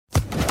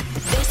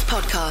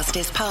podcast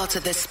is part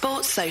of the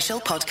Sports Social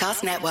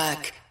Podcast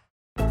Network.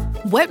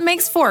 What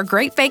makes for a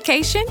great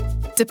vacation?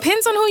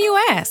 Depends on who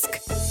you ask.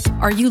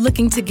 Are you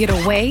looking to get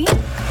away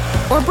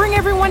or bring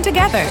everyone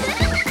together?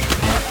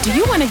 Do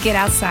you want to get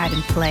outside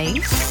and play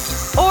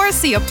or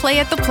see a play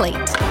at the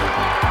plate?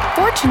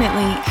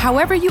 Fortunately,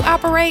 however you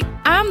operate,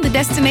 I'm the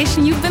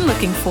destination you've been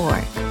looking for.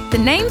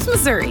 The name's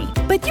Missouri,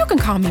 but you can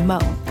call me Mo.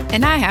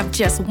 And I have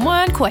just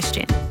one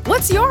question.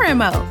 What's your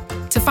MO?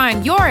 To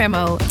find your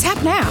MO,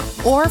 tap now.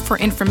 Or for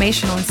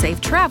information on safe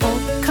travel,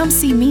 come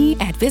see me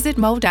at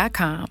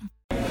visitmo.com.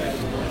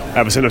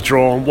 Everton have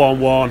drawn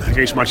 1-1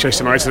 against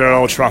Manchester United at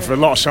Old Trafford.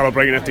 A lot of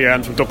celebrating at the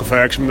end from Duncan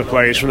Ferguson, from the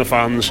players, from the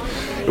fans.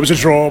 It was a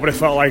draw, but it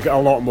felt like a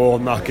lot more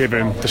than that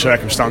given the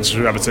circumstances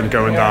with Everton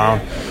going down.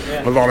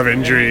 A lot of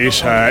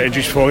injuries,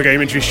 injuries before the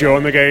game, injuries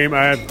during the game.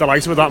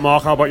 Delighted with that,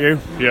 Mark. How about you?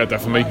 Yeah,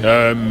 definitely.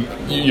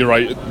 You're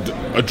right.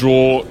 A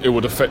draw,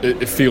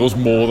 it feels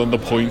more than the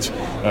point.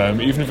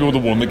 Even if you would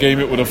have won the game,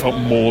 it would have felt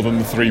more than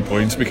the 3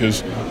 points,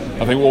 because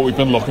I think what we've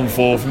been looking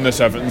for from this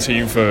Everton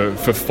team for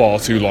far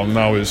too long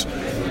now is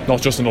not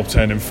just an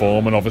upturn in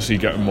form and obviously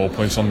getting more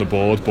points on the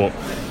board, but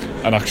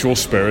an actual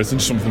spirit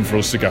and something for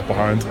us to get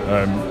behind.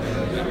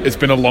 It's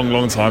been a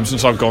long time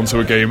since I've gone to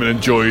a game and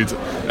enjoyed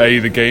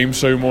the game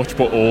so much,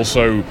 but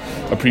also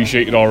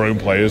appreciated our own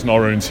players and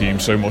our own team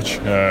so much.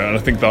 And I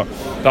think that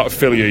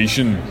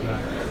affiliation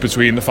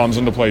between the fans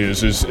and the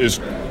players is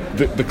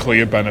the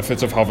clear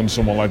benefit of having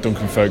someone like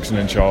Duncan Ferguson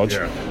in charge.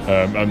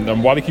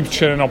 And while he keeps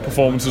churning out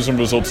performances and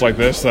results like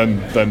this,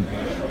 then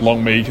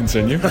long may he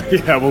continue.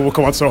 Yeah, well, we'll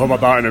come on to talk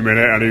about that in a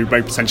minute, and who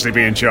may potentially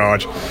be in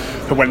charge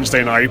for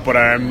Wednesday night. But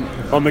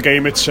on the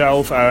game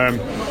itself,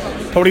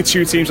 probably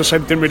two teams I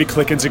said didn't really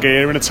click into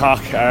gear in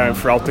attack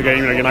throughout the game.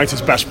 You know,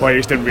 United's best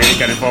players didn't really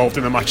get involved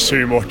in the match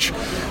too much.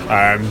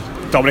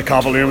 Dominic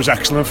Calvert-Lewin was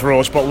excellent for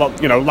us, but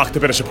lacked a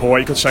bit of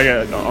support, you could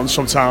say, on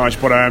some times.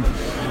 But it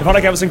felt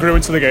like everything grew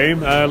into the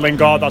game.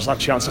 Lingard has that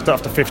chance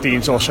after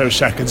 15 or so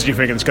seconds. You're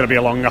thinking it's going to be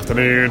a long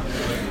afternoon.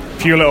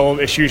 Few little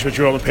issues with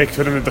Jordan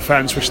Pickford in the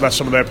defence, which let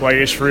some of their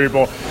players through.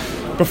 But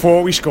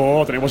before we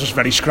scored, and it was a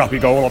very scrappy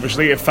goal,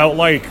 obviously, it felt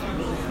like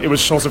it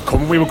was sort of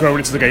coming. We were growing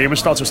into the game and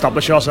started to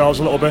establish ourselves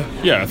a little bit.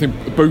 Yeah, I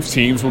think both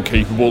teams were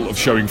capable of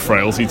showing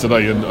frailty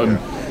today, and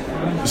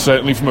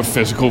certainly from a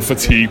physical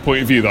fatigue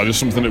point of view, that is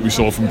something that we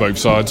saw from both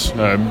sides.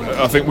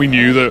 I think we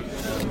knew that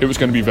it was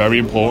going to be very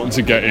important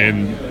to get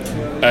in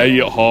at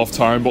half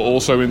time, but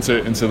also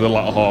into the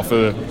latter half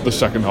of the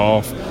second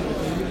half,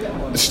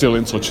 still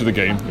in touch with the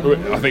game.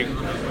 I think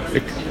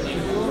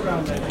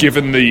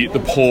given the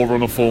poor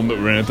run of form that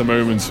we're in at the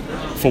moment,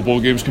 football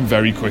games can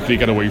very quickly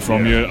get away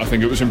from you. I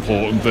think it was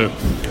important that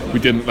we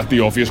didn't let the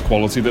obvious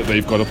quality that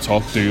they've got up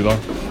top do that.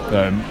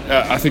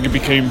 I think it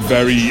became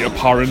very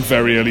apparent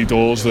very early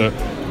doors that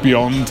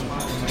beyond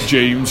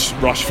James,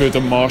 Rashford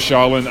and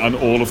Martial and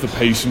all of the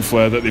pace and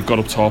flair that they've got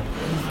up top,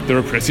 they're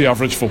a pretty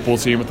average football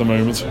team at the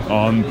moment.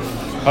 And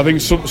I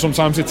think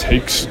sometimes it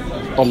takes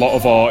a lot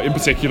of in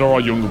particular our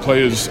younger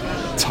players,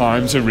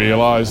 time to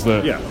realise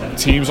that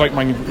teams like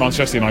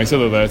Manchester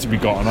United are there to be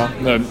gotten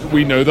at.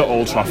 We know that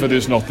Old Trafford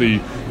is not the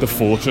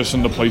fortress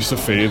and the place to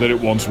fear that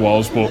it once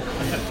was, but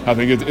I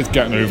think it's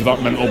getting over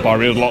that mental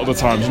barrier a lot of the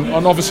times.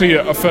 And obviously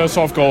a first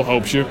half goal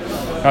helps you.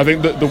 I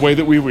think that the way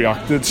that we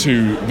reacted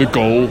to the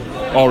goal,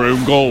 our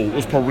own goal,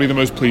 was probably the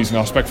most pleasing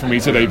aspect for me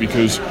today,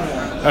 because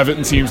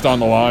Everton teams down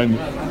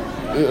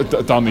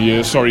the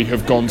years,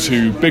 have gone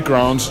to big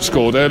grounds,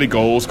 scored early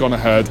goals, gone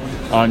ahead,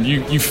 and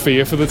you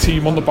fear for the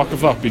team on the back of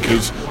that,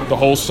 because the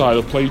whole style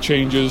of play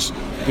changes,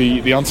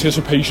 the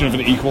anticipation of an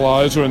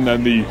equaliser and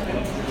then the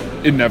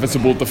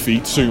inevitable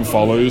defeat soon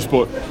follows.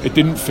 But it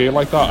didn't feel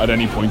like that at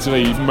any point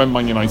today, even when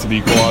Man United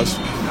equalised.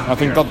 I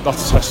think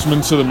that's a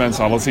testament to the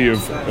mentality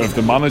of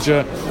the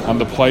manager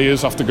and the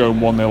players after going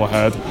 1-0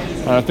 ahead.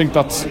 And I think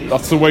that's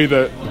the way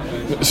that,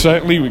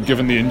 certainly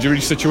given the injury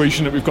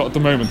situation that we've got at the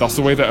moment, that's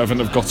the way that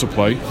Everton have got to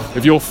play.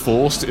 If you're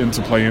forced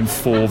into playing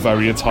four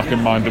very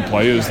attacking minded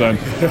players, then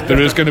there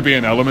is going to be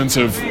an element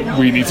of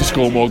we need to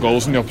score more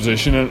goals than the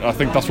opposition, and I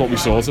think that's what we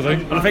saw today.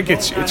 And I think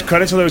it's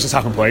credit to those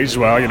attacking players as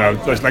well. You know,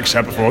 like I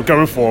said before,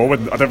 going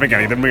forward, I don't think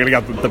any of them really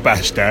had the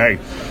best day,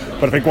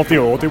 but I think what they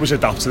all did was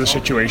adapt to the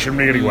situation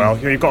really well.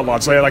 You know, you've got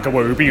lads there like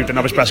Iwobi, who didn't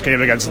have his best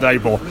game again today,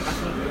 but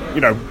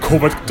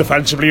covered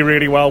defensively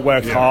really well,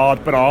 worked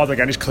hard. Bernard,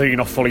 again, is clean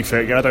off, fully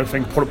fit. I don't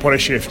think put a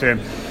shift in.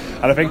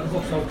 And I think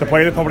the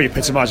player that probably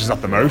epitomises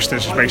that the most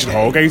is Mason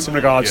Holgate in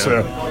regards to,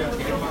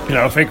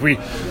 I think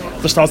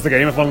at the start of the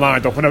game, everyone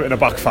lined up in a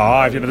back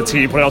five. The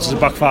team put it out as a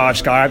back five,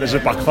 Sky, there's a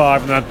back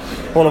five, and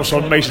then all of a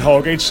sudden Mason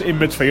Holgate's in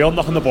midfield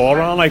knocking the ball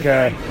around like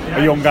a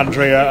young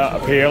Andrea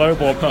Pirlo.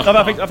 But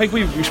I think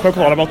we spoke a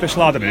lot about this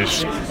lad and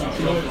his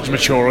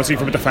maturity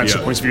from a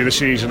defensive point of view this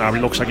season. Now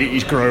he looks like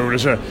he's grown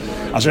as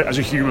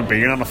a human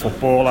being and a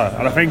footballer,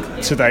 and I think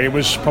today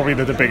was probably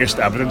the biggest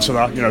evidence of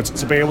that.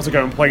 To be able to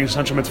go and play in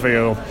central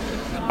midfield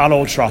at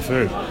Old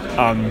Trafford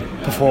and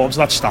perform to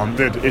that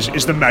standard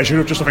is the measure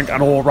of just, I think,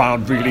 an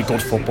all-round really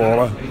good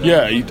footballer.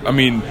 Yeah, I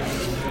mean,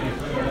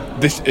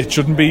 it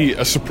shouldn't be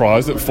a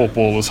surprise that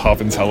footballers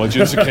have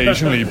intelligence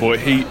occasionally, but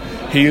he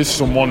is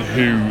someone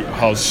who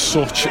has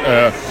such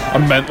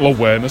a mental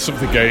awareness of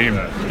the game.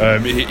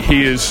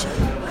 He is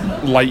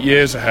light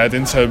years ahead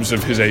in terms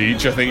of his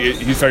age. I think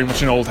he's very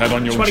much an old head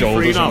on young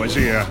shoulders. Now, is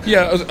he?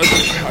 Yeah.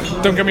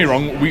 Don't get me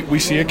wrong. We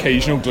see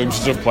occasional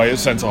glimpses of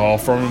players centre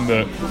half from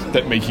him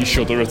that make you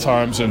shudder at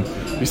times, and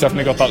he's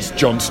definitely got that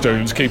John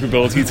Stones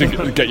capability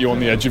to get you on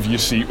the edge of your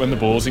seat when the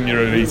ball's in your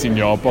own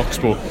 18-yard box.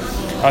 But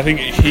I think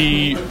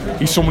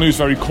he's someone who's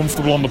very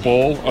comfortable on the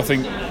ball. I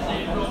think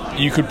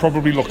you could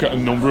probably look at a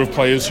number of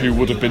players who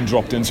would have been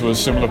dropped into a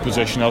similar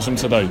position as him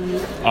today,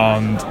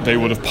 and they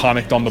would have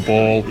panicked on the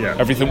ball.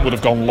 Everything would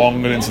have gone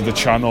long and into the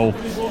channel,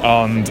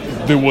 and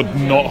there would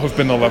not have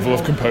been the level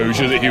of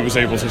composure that he was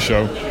able to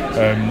show,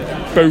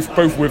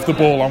 both with the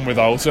ball and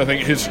without. I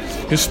think his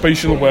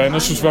spatial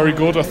awareness was very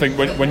good. I think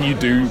when you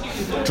do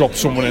drop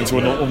someone into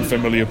an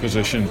unfamiliar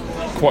position,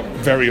 quite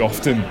very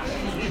often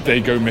they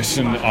go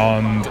missing,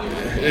 and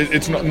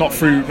it's not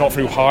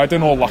through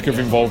hiding or lack of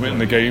involvement in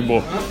the game,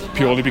 but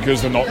purely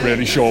because they're not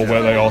really sure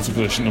where they are to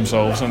position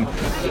themselves. And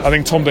I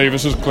think Tom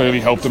Davies has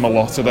clearly helped him a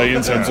lot today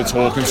in terms of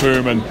talking to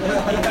him,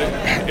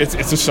 and it's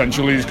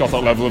essentially he's got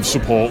that level of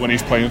support when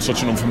he's playing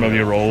such an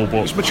unfamiliar role.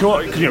 But it's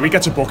mature, because he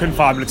gets a booking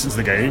 5 minutes into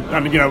the game,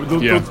 and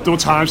there were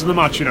times in the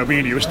match, me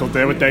and you were stood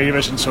there with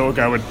Davies and so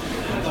going,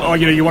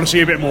 you want to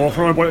see a bit more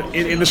from him, but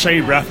in the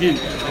same breath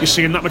you're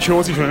seeing that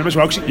maturity from him as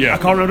well, cause I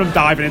can't remember him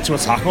diving into a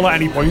tackle at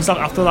any point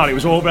after that. It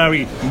was all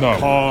very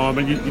calm,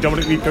 and you don't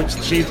want to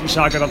see your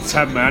side get up to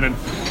 10 men, and I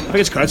think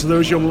it's credit to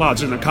those young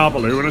lads and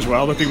Carvalho as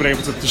well that they were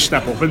able to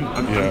step up and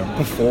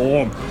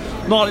perform,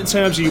 not in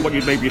terms of what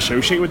you'd maybe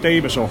associate with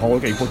Davis or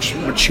Holgate, but just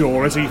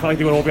maturity. I feel like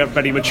they were all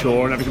very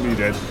mature in everything they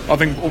did. I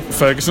think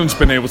Ferguson's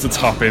been able to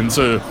tap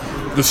into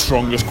the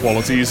strongest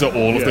qualities that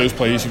all of those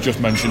players you've just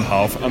mentioned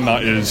have, and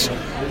that is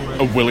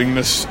a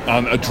willingness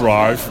and a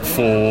drive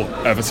for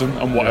Everton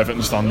and what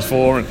Everton stands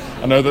for. And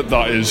I know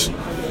that is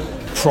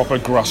proper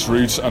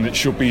grassroots, and it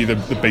should be the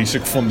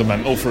basic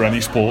fundamental for any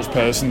sports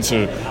person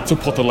to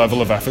put the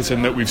level of effort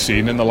in that we've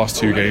seen in the last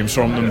 2 games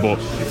from them, but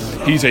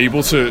he's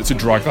able to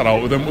drag that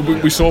out with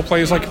them. We saw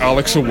players like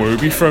Alex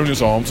Iwobi throwing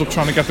his arms up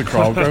trying to get the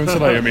crowd going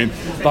today. I mean,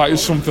 that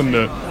is something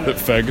that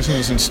Ferguson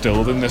has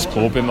instilled in this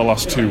club in the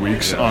last 2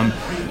 weeks, and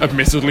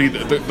admittedly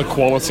the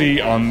quality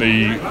and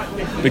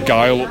the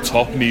guile up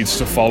top needs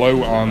to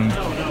follow, and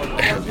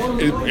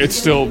it's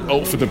still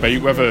up for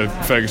debate whether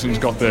Ferguson's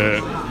got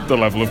the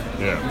level of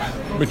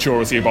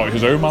maturity about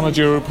his own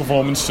managerial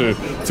performance to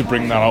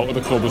bring that out of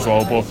the club as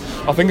well. But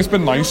I think it's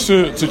been nice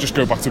to just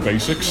go back to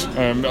basics.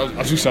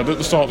 As you said at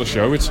the start of the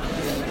show,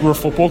 we're a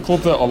football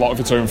club that a lot of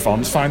its own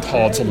fans find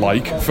hard to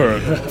like for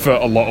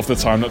a lot of the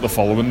time that they're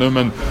following them,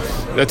 and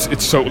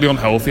it's totally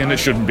unhealthy, and it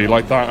shouldn't be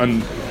like that.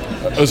 And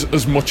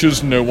as much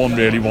as no one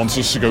really wants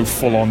us to go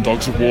full-on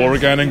dogs of war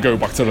again and go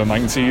back to the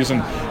 90s,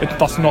 and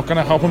that's not going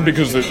to happen,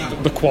 because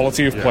the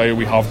quality of player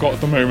we have got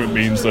at the moment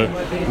means that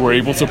we're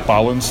able to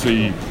balance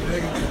the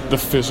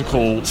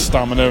physical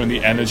stamina and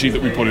the energy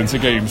that we put into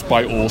games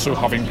by also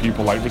having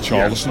people like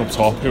Richarlison up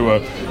top who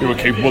are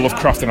capable of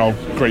crafting out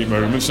great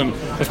moments. And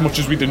as much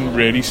as we didn't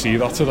really see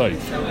that today,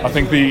 I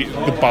think the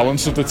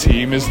balance of the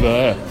team is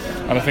there,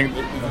 and I think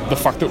the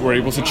fact that we're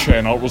able to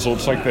churn out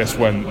results like this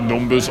when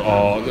numbers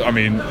are,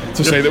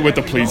 to say that we're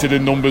depleted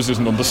in numbers is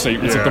an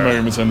understatement at the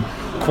moment, and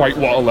quite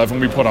what 11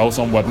 we put out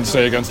on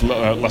Wednesday against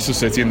Leicester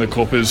City in the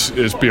Cup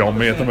is beyond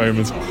me at the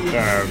moment.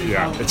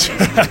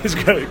 It's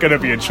going to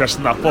be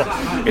interesting, that, but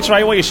it's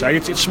right what you say,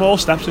 it's small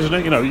steps, isn't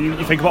it?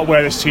 You think about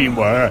where this team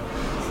were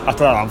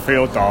after that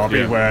Anfield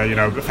derby, where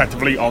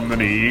effectively on the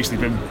knees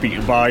they've been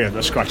beaten by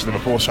a scratch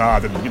Liverpool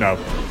side, and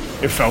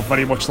it felt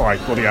very much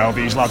like, bloody hell,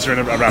 these lads are in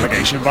a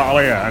relegation battle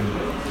here. And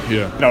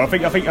I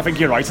think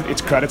you're right.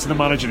 It's credit to the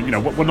manager.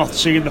 We're not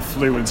seeing the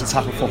fluent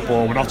attack of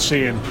football. We're not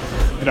seeing,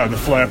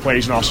 the flair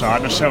plays on our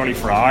side necessarily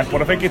thrive.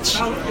 But I think it's,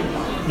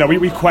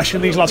 we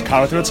question these lads'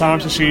 character at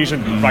times this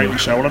season, rightly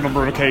so on a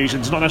number of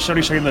occasions. Not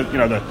necessarily saying that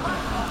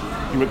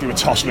they were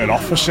tossing it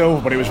off for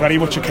silver, but it was very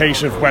much a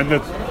case of when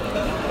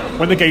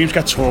the games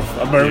get tough,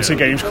 and momentary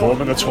games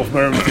come, and the tough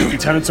moments they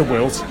tend to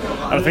wilt.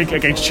 And I think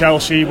against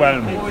Chelsea,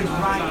 when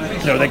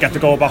they get the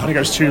goal back and it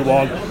goes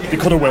 2-1, they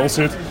could have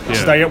wilted.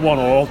 Stay at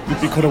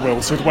 1-1, they could have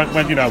wilted.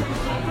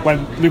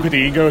 When Luca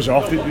Dean goes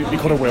off, they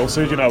could have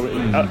wilted.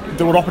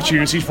 There were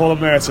opportunities for them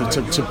there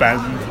to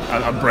bend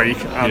and break,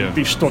 and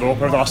they've stood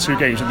up over the last 2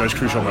 games in those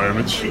crucial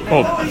moments.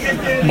 Well,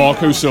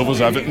 Marco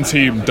Silva's Everton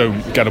team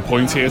don't get a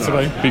point here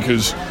today,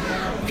 because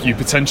you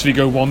potentially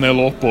go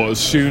 1-0 up, but as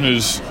soon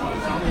as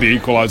the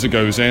equaliser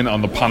goes in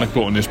and the panic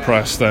button is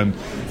pressed, then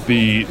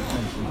the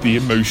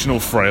emotional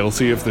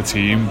frailty of the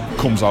team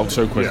comes out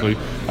so quickly.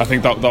 I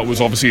think that was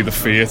obviously the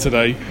fear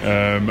today,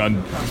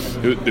 and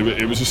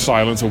it was a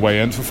silent away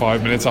end for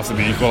 5 minutes after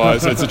the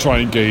equaliser to try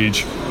and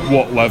gauge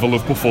what level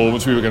of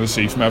performance we were going to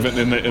see from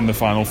Everton in the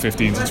final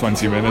 15 to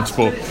 20 minutes.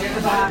 But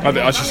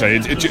as you say,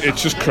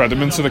 it's just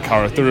crediment to the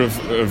character of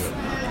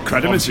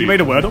Credit, you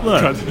made a word up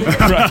there.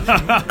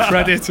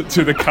 Credit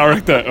to the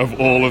character of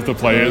all of the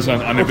players,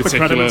 and in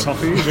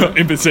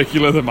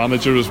particular the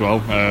manager as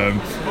well.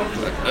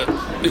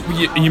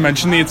 You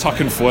mentioned the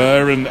attacking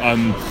flair and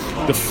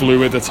the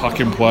fluid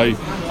attacking play.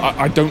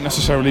 I don't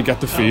necessarily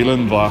get the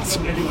feeling that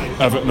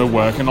Everton are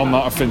working on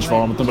that at Finch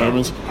Farm at the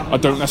moment. I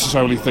don't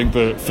necessarily think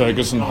that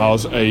Ferguson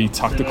has a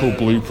tactical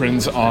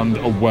blueprint and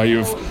a way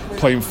of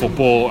playing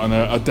football and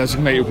a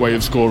designated way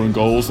of scoring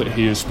goals that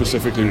he is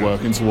specifically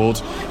working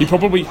towards. He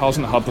probably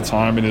hasn't had the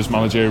time in his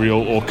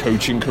managerial or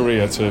coaching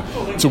career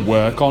to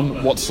work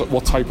on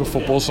what type of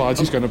football sides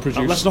he's going to produce.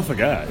 And let's not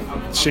forget,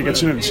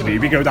 Sigurdsson and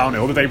Sidibe go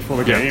downhill the day before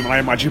the game, and I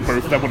imagine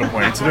both of them would have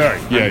played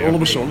today. All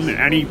of a sudden,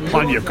 any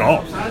plan you've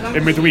got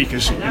in midweek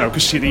is,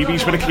 because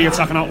Sidibe's been a key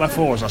attacking outlet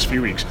for us last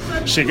few weeks.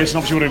 Sigurdsson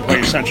obviously would have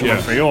played central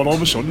midfield. All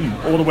of a sudden,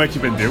 all the work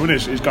you've been doing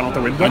is gone out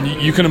the window. And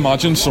you can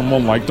imagine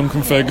someone like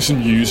Duncan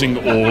Ferguson using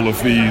all of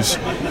these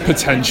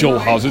potential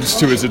hazards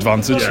to his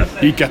advantage.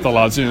 He'd get the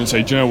lads in and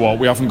say, do you know what,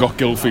 we haven't got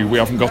Gylfi, we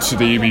haven't got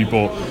Sidibe,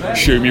 but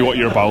show me what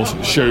you're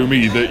about, show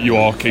me that you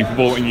are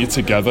capable and you're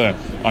together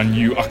and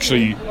you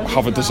actually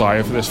have a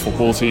desire for this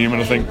football team.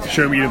 And I think,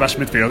 show me the best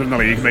midfielder in the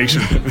league,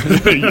 Mason.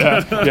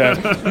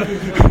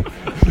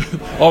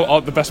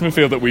 The best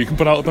midfield that we can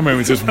put out at the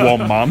moment is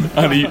one man,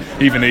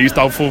 and even he's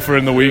doubtful for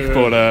in the week.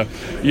 But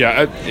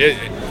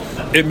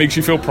it makes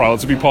you feel proud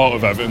to be part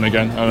of Everton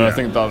again, and I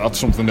think that's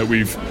something that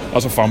we've,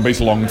 as a fan base,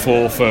 longed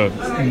for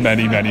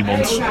many, many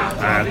months.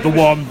 The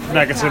one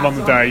negative on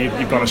the day,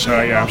 you've got to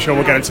say, I'm sure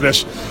we'll get into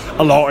this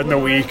a lot in the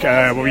week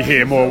when we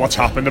hear more what's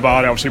happened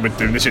about it. Obviously, we're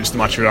doing this instant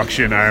match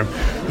reaction.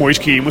 Moise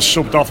Kean was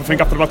subbed off, I think,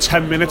 after about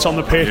 10 minutes on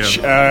the pitch.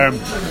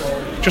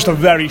 Just a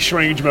very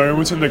strange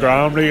moment in the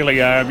ground, really.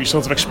 You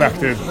sort of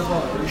expected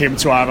him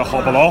to either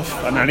hobble off,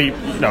 and then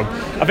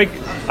I think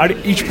at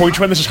each point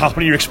when this is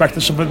happening, you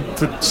expected something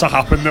to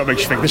happen that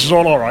makes you think this is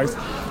all alright.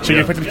 So you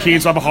expected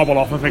Keane to have a hobble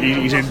off and think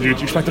he's injured.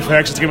 You expected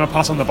Ferguson to give him a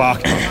pat on the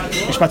back.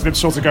 You expected him to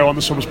sort of go on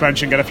the subs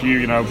bench and get a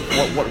few,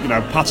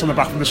 pats on the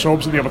back from the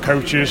subs and the other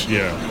coaches.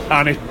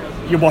 And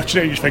you're watching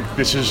it and you think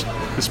this is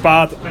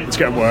bad. It's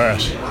getting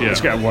worse. It's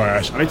getting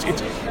worse, and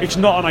it's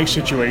not a nice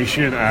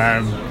situation.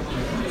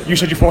 You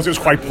said you thought it was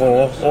quite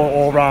poor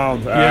all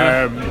round.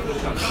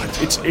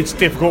 It's a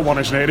difficult one,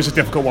 isn't it? It is a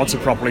difficult one to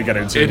properly get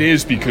into. It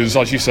is, because,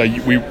 as you say,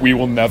 we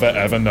will never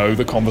ever know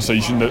the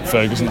conversation that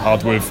Ferguson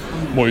had with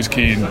Moise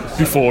Kean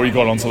before he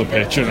got onto the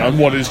pitch, and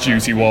what his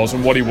duty was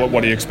and what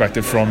he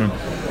expected from him.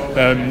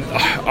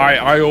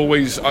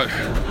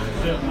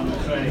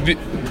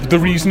 The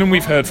reasoning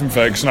we've heard from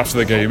Ferguson after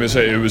the game is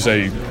that it was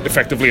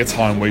effectively a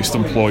time waste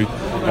employ,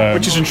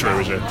 which isn't true,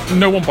 is it?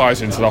 No one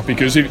buys into that,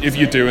 because if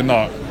you're doing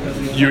that,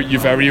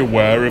 you're very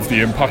aware of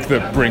the impact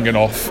that bringing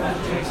off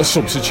a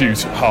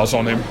substitute has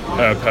on him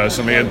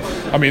personally. And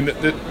I mean,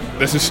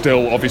 this is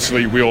still,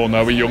 obviously, we all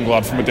know, a young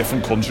lad from a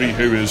different country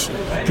who is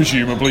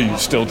presumably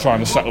still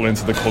trying to settle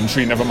into the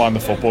country, never mind the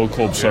football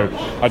club. So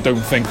I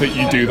don't think that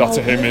you do that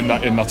to him in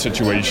that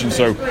situation.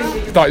 So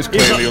that is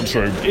clearly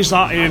untrue. Is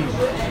that in...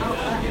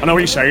 I know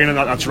what you're saying, and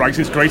that's right.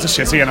 It's great to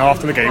sit here, and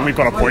after the game we've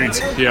got a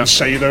point and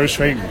say those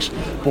things.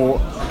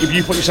 But if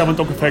you put yourself in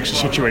Duncan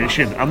Ferguson's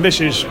situation, and this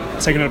is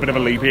taking a bit of a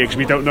leap here because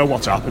we don't know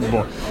what's happened,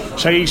 but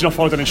say he's not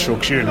followed an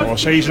instruction, or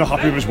say he's not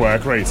happy with his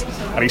work rate,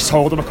 and he's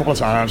told him a couple of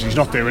times he's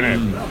not doing it.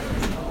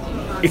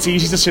 It's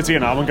easy to sit here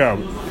now and go,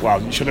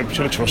 well, you should have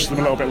trusted him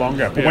a little bit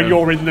longer. But when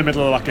you're in the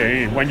middle of that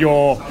game, when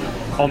you're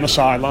on the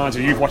sidelines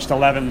and you've watched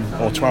 11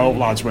 or 12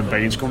 lads when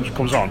Baines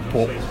comes on,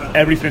 put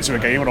everything into a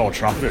game at Old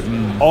Trafford,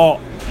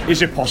 or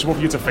is it possible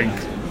for you to think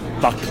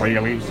that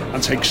clearly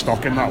and take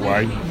stock in that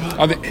way?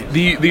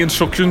 The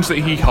instructions that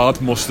he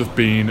had must have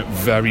been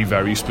very,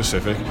 very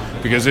specific,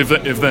 because if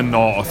they're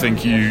not, I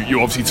think you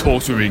obviously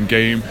talk to him in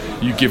game,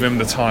 you give him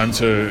the time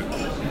to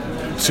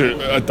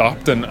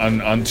adapt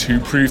and to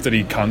prove that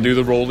he can do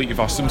the role that you've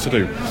asked him to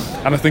do.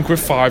 And I think with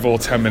 5 or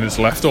 10 minutes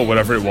left, or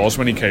whatever it was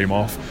when he came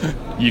off,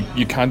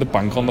 you kind of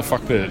bank on the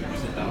fact that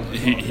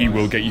he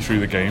will get you through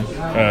the game.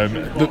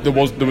 There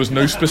was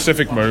no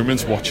specific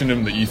moments watching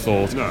him that you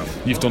thought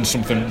you've done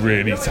something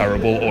really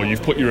terrible, or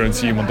you've put your own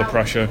team under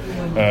pressure.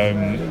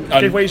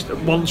 Did waste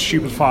one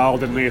stupid foul,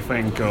 didn't they, I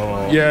think?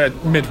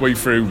 Midway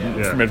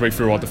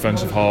through our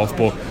defensive half.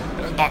 But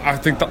I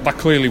think that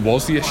clearly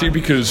was the issue,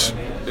 because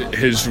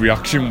his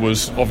reaction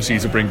was obviously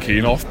to bring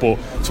Keane off, but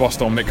to ask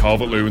Dominic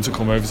Calvert-Lewin to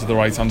come over to the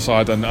right hand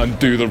side and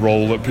do the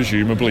role that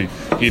presumably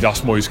he'd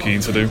asked Moise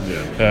Kean to do.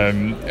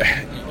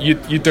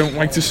 You don't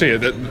like to see it.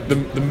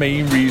 The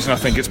main reason I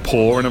think it's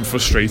poor and I'm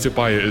frustrated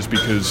by it is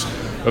because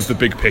of the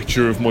big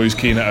picture of Moise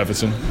Kean at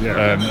Everton.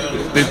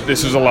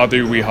 This is a lad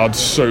who we had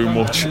so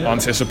much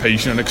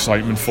anticipation and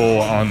excitement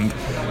for, and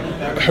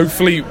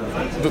hopefully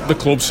the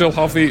club still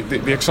have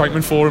the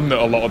excitement for him that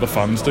a lot of the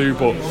fans do,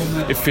 but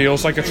it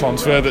feels like a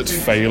transfer that's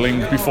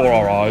failing before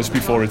our eyes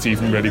before it's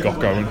even really got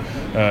going.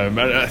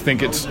 I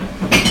think it's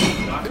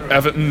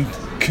Everton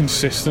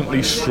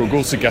consistently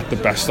struggle to get the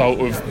best out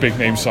of big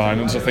name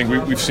signings. I think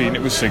we've seen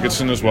it with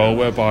Sigurdsson as well,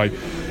 whereby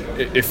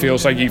it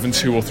feels like even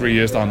 2 or 3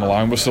 years down the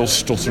line we're still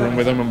stuttering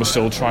with him and we're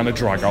still trying to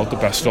drag out the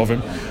best of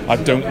him. I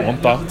don't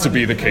want that to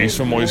be the case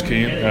for Moise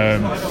Kean,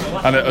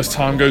 and as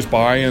time goes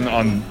by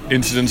and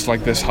incidents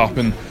like this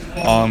happen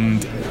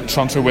and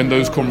transfer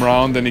windows come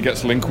round and he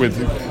gets linked with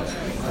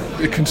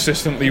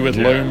consistently with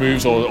loan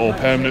moves or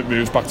permanent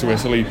moves back to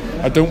Italy,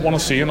 I don't want to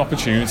see an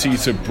opportunity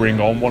to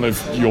bring on one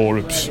of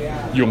Europe's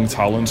young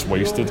talents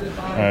wasted.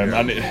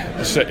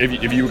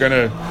 If you were going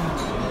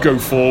to go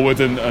forward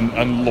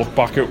and look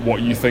back at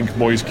what you think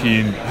Moise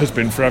Kean has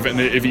been for Everton,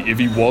 if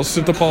he was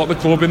to depart the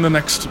club in the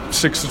next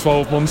 6 to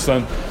 12 months,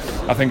 then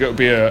I think it would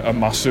be a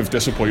massive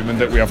disappointment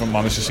that we haven't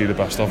managed to see the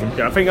best of him.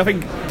 Yeah, I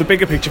think the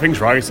bigger picture thing's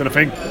right, and I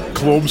think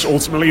clubs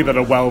ultimately that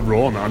are well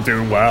run and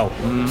doing well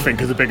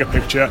think of the bigger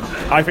picture.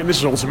 I think this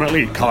is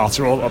ultimately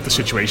collateral of the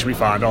situation we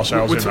find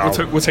ourselves in now.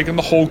 We're taking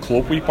the whole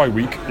club week by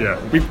week. Yeah,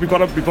 we've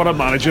got a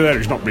manager there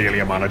who's not really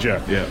a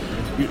manager. Yeah.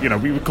 You know,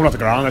 we come off the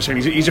ground and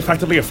saying he's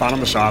effectively a fan on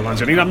the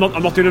sidelines, and I'm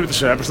not doing it with the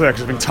service there,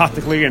 because I think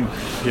tactically and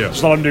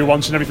there's a lot of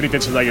nuance and everything he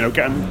did today. You know,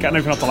 getting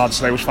everything off the lads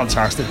today was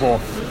fantastic,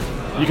 but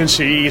you can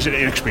see he's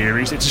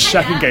inexperienced. It's his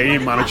second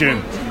game managing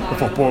the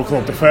football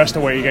club, the first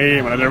away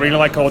game in an arena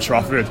like Old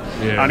Trafford,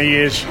 and he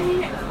is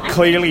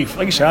clearly,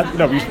 like you said, you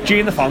know, he's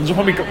geeing the fans up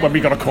when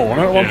we got a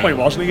corner at one point,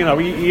 wasn't he? You know,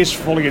 he is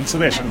fully into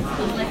this, and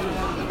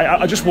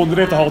I just wondered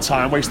if the whole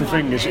time wasting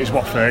thing is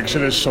what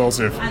Ferguson has sort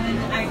of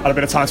had a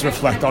bit of time to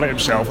reflect on it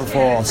himself and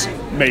thought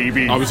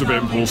maybe I was a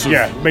bit impulsive.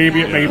 Yeah,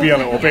 maybe a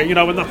little bit, you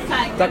know, and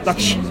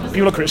that's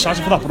people are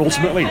criticising for that, but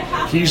ultimately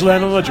he's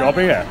learning on the job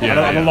here,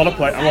 and a lot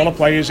of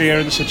players here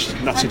in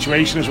that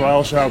situation as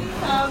well. So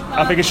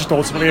I think it's just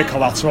ultimately a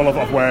collateral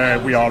of where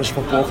we are as a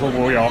football club,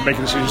 where we are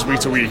making decisions week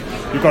to week.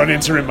 You've got an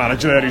interim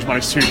manager there who's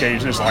managed 2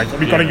 games in his life,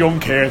 and we've got a young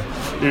kid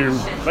who,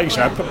 like you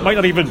said, might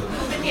not even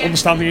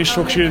understand the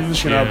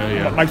instructions, you know,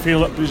 might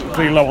feel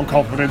clearly low on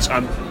confidence,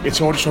 and it's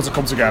all just sort of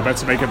come together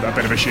to make a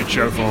bit of a shit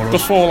show for us. The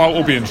fallout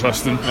will be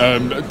interesting.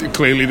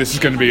 Clearly this is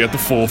going to be at the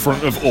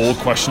forefront of all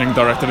questioning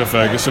Director of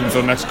Ferguson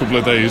for the next couple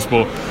of days,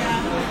 but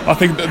I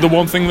think the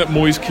one thing that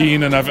Moise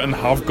Kean and Everton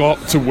have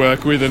got to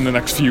work with in the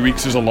next few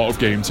weeks is a lot of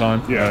game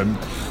time.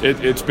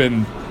 It's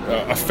been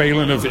a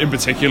failing of, in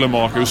particular,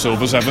 Marco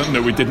Silva's Everton,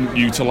 that we didn't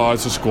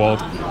utilise the squad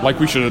like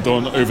we should have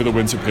done over the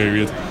winter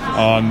period.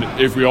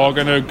 And if we are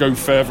going to go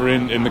further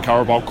in the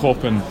Carabao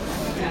Cup and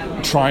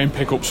try and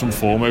pick up some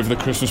form over the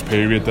Christmas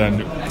period,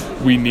 then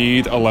we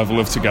need a level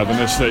of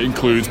togetherness that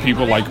includes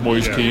people like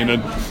Moise Kean,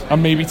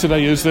 and maybe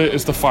today is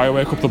the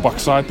firework up the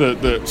backside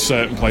that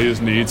certain players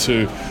need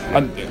to.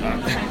 And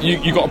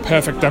you got a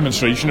perfect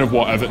demonstration of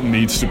what Everton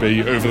needs to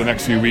be over the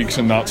next few weeks,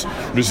 and that's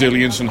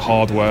resilience and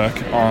hard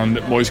work,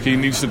 and Moise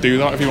Kean needs to do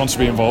that if he wants to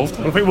be involved.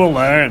 But I think we'll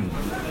learn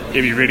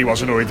if he really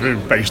was annoyed with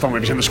him based on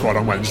if he's in the squad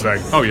on Wednesday.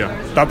 Oh yeah,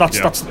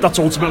 that's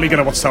ultimately going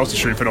to what tells the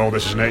truth in all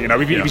this, isn't it? You know,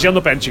 if he's on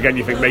the bench again,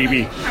 you think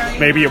maybe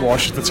it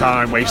was just a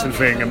time wasting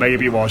thing, and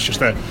maybe it was just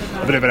a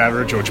bit of an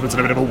error of judgment and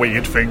a bit of a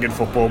weird thing in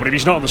football. But if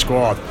he's not on the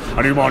squad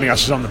and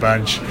Umanias is on the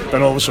bench,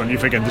 then all of a sudden you're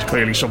thinking there's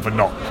clearly something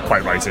not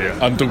quite right here.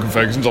 And Duncan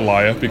Ferguson's a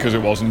liar because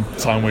it wasn't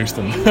time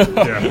wasting.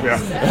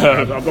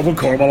 I wouldn't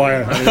call him a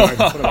liar anyway.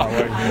 Put it that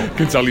way.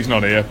 Can tell he's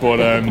not here, but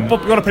we've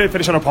got to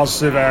finish on a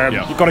positive.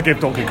 You've got to give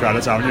Duncan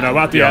credit, haven't you? Know,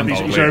 at the end,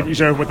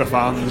 he's over with the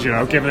fans, you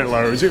know, giving it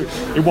loads.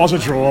 It was a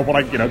draw, but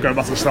like, you know, going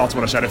back to the start of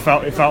what I said, it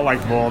felt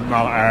like more than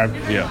that.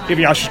 If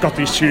he has just got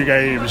these 2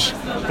 games,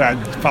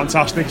 then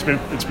fantastic.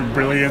 It's been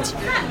brilliant.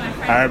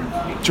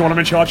 Do you want him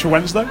in charge for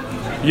Wednesday?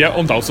 Yeah,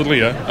 undoubtedly.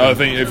 Yeah, I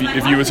think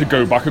if you were to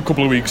go back a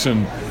couple of weeks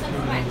and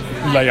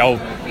lay out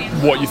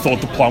what you thought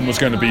the plan was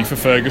going to be for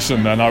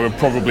Ferguson, then I would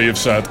probably have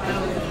said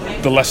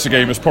the Leicester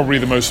game is probably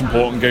the most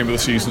important game of the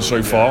season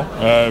so far.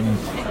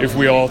 If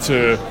we are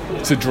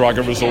to drag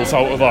a result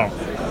out of that,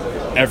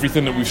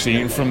 everything that we've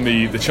seen from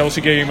the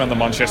Chelsea game and the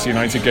Manchester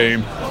United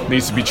game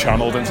needs to be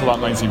channeled into that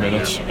 90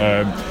 minutes.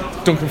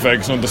 Duncan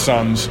Ferguson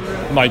understands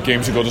night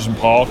games at Goodison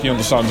Park. He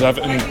understands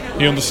Everton.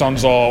 He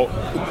understands our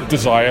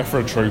desire for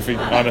a trophy,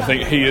 and I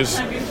think he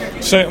is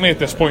certainly at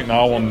this point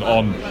now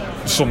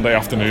on Sunday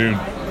afternoon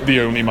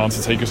the only man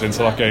to take us into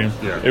that game.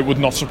 It would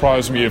not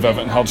surprise me if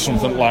Everton had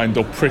something lined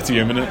up pretty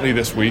imminently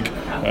this week,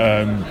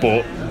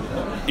 but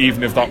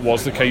even if that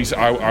was the case,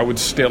 I would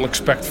still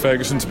expect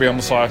Ferguson to be on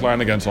the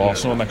sideline against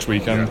Arsenal next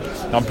weekend,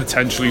 and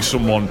potentially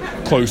someone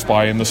close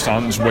by in the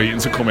stands waiting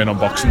to come in on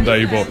Boxing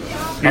Day. But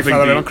I think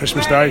on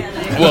Christmas Day.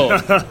 Well,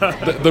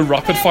 the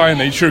rapid fire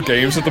nature of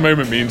games at the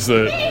moment means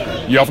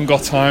that you haven't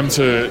got time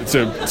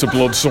to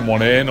blood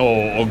someone in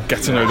or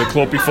get to know the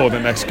club before the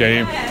next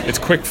game. It's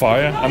quick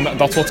fire, and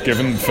that's what's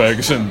given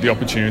Ferguson the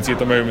opportunity at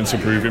the moment to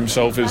prove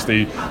himself, is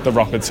the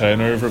rapid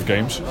turnover of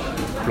games.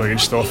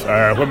 Brilliant stuff.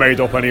 We're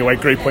made up anyway.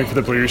 Great point for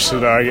the Blues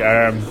today.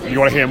 You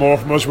want to hear more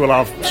from us, we'll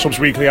have Subs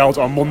Weekly out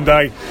on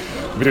Monday.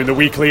 We'll be doing the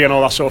weekly and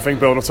all that sort of thing,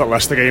 building up to that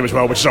Leicester game as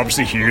well, which is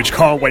obviously huge.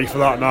 Can't wait for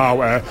that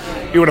now.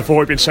 You would have thought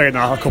we'd been saying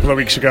that a couple of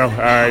weeks ago.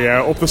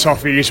 Up the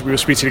Toffees, we will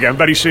speak to you again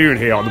very soon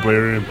here on the Blue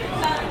Room.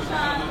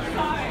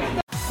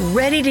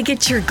 Ready to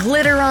get your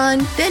glitter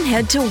on? Then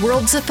head to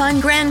Worlds of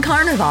Fun Grand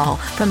Carnival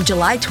from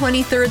July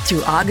 23rd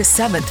through August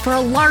 7th for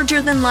a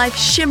larger-than-life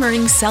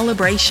shimmering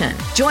celebration.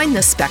 Join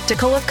the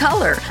spectacle of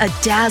color, a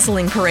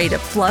dazzling parade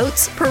of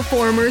floats,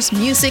 performers,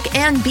 music,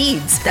 and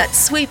beads that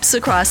sweeps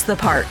across the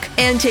park.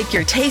 And take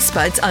your taste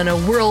buds on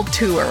a world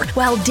tour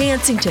while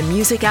dancing to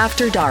music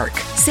after dark.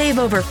 Save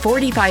over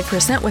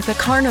 45% with a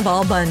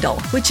Carnival bundle,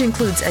 which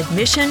includes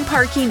admission,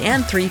 parking,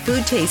 and 3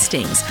 food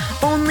tastings.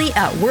 Only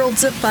at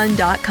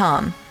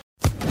worldsoffun.com.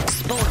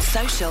 Sports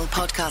Social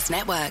Podcast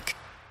Network.